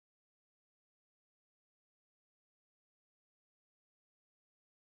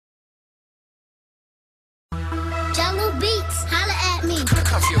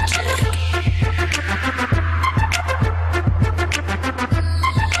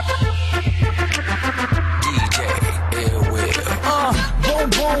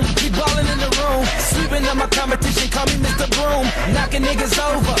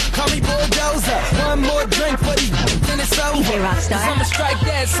Rockstar. Cause I'ma strike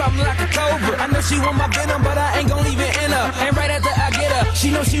that, something like a cobra. I know she want my venom, but I ain't gon' leave it in her. And right after I get her,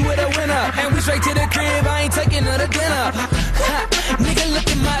 she know she with a winner. And we straight to the crib, I ain't taking her to dinner. Nigga, look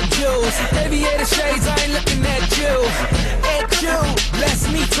at my jewels. Aviator shades, I ain't looking at you. At you,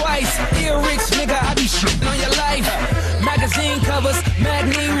 bless me twice. Ear rich, nigga, I be shitting on your life. Magazine covers,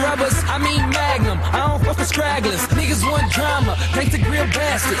 magnum rubbers, I mean magnum. I don't fuck with stragglers. Niggas want drama, thanks to grill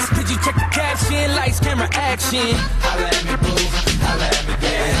bastards. Did you check the caption? Lights, camera, action. Holla at me, boo. Holla at me,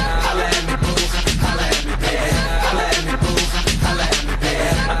 yeah. Holla at me, boo. Holla at me, yeah. Holla at me, boo. Holla at me,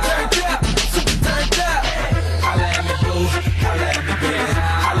 yeah. I'm turned up, super turned up. Holla at me, boo. Holla at me, yeah.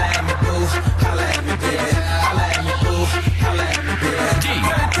 Holla at me, boo. Holla at me, yeah. Holla at me, boo. Holla at me,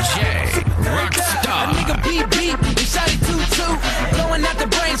 yeah. DJ Rockstar. A nigga beep beep, and shotty toot toot. Blowing out the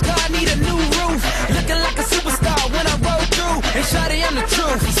brains, car need a new roof. Looking like a superstar when I roll through. And shotty, I'm the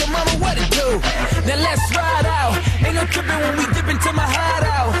truth. So mama, what it do? Then let's ride out. Ain't no tripping when we dip into my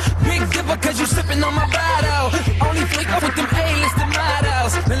hideout. Big dipper cause you sipping on my bottle. Only flick up with them A-list and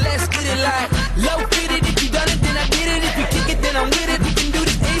models. Then let's get it like low fitted. If you done it, then I did it. If you kick it, then I'm with it. We can do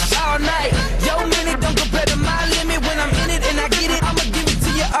this ish all night. Yo, minute don't compare to my limit. When I'm in it and I get it, I'ma give it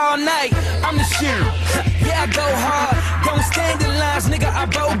to you all night. I'm the shit. Yeah, I go hard. Don't stand in lines, nigga, I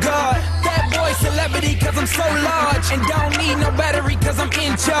bogart. That boy celebrity cause I'm so large. And don't need no battery cause I'm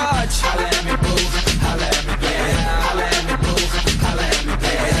in charge. Holla at me, boo. Holla at me, yeah. Holla at me, boo. Holla at me,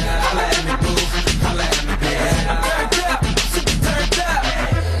 yeah. Holla at me, boo. Holla at me, yeah. I'm turned up, super turned up.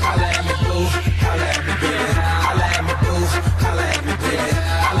 Holla at me, boo. Holla at me, yeah. Holla at me, boo. Holla at me, yeah.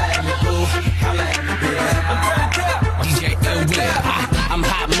 Holla at me, boo. Holla at me, yeah. I'm turned up, DJ Will. I'm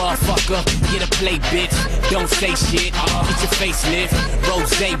hot, motherfucker. Get a plate, bitch. Don't say shit. Get your facelift.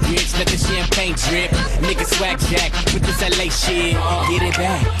 Rose, bitch. Let the champagne drip. Nigga swag jack with this LA shit. Get it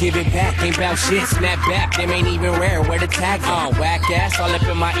back, give it back. Ain't bout shit. Snap back. Them ain't even rare. Where the tag on? Whack ass all up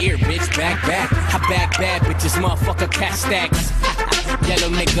in my ear, bitch. Back. I back bad bitches, motherfucker. Cat stacks. Yellow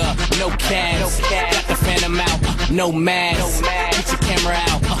nigga, no cash. Got the phantom out, no mask. Get your camera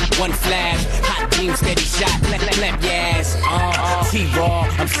out, one flash. Hot beam, steady shot, clap your ass. T-Raw,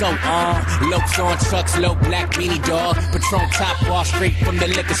 I'm so on. Lokes on trucks, low black beanie dog. Patron top wall straight from the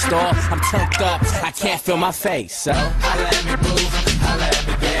liquor store. I'm turned up, I can't feel my face, so holla at me, boo. Holla at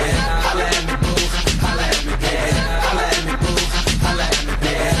me, yeah. Holla at me, boo. Holla at me, yeah. Holla at me, boo. Holla at me,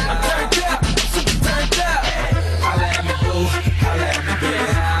 yeah. I'm turned up, super turned up. Holla at me, boo. Holla at me,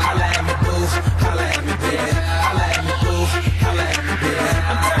 yeah. Holla at me, boo. Holla at me, yeah. Holla at me, boo. Holla at me,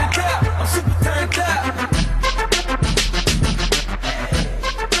 yeah. I'm turned up, I'm super turned up.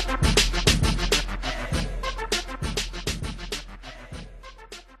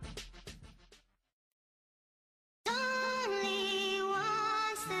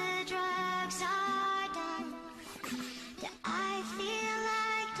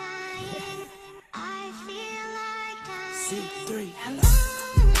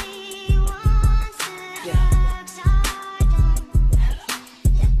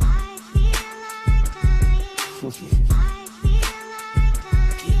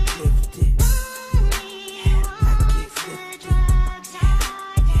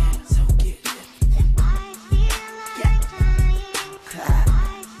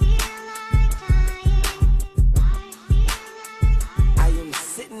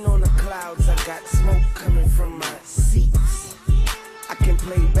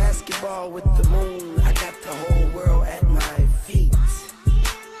 With the moon, I got the whole world at my feet.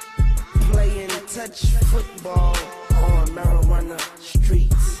 Playing touch football on marijuana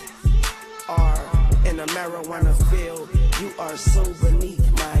streets, or in a marijuana field. You are so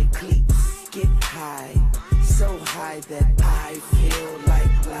beneath my cleats. Get high, so high that I feel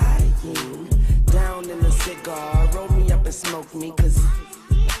like lying down in a cigar. Roll me up and smoke me, cause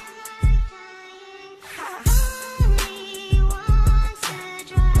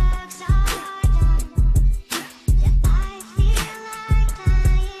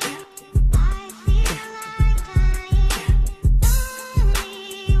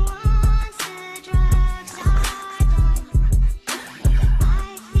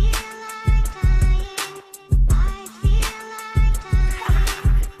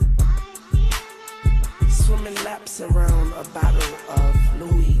around a bottle of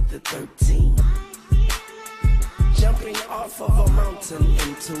Louis XIII, jumping off of a mountain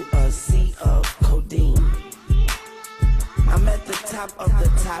into a sea of codeine. I'm at the top of the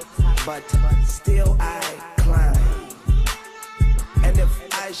top, but still I climb. And if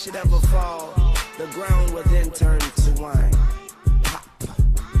I should ever fall, the ground will then turn to wine. Pop,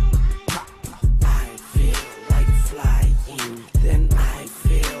 pop, I feel like flying, then I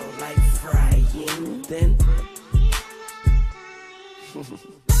feel like frying, then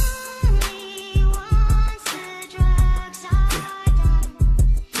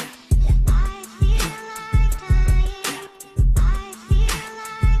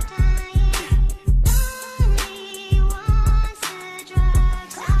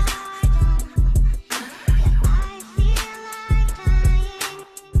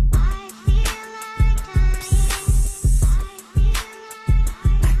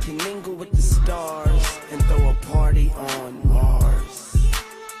And throw a party on Mars.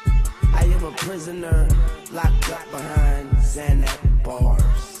 I am a prisoner locked up behind Xanax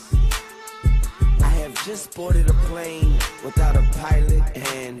bars. I have just boarded a plane without a pilot,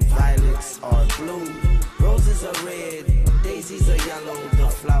 and violets are blue, roses are red, daisies are yellow, the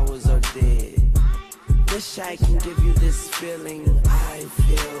flowers are dead. Wish I can give you this feeling I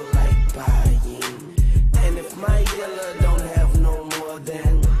feel like buying. And if my dealer don't have no more,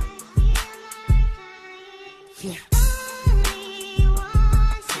 then yeah.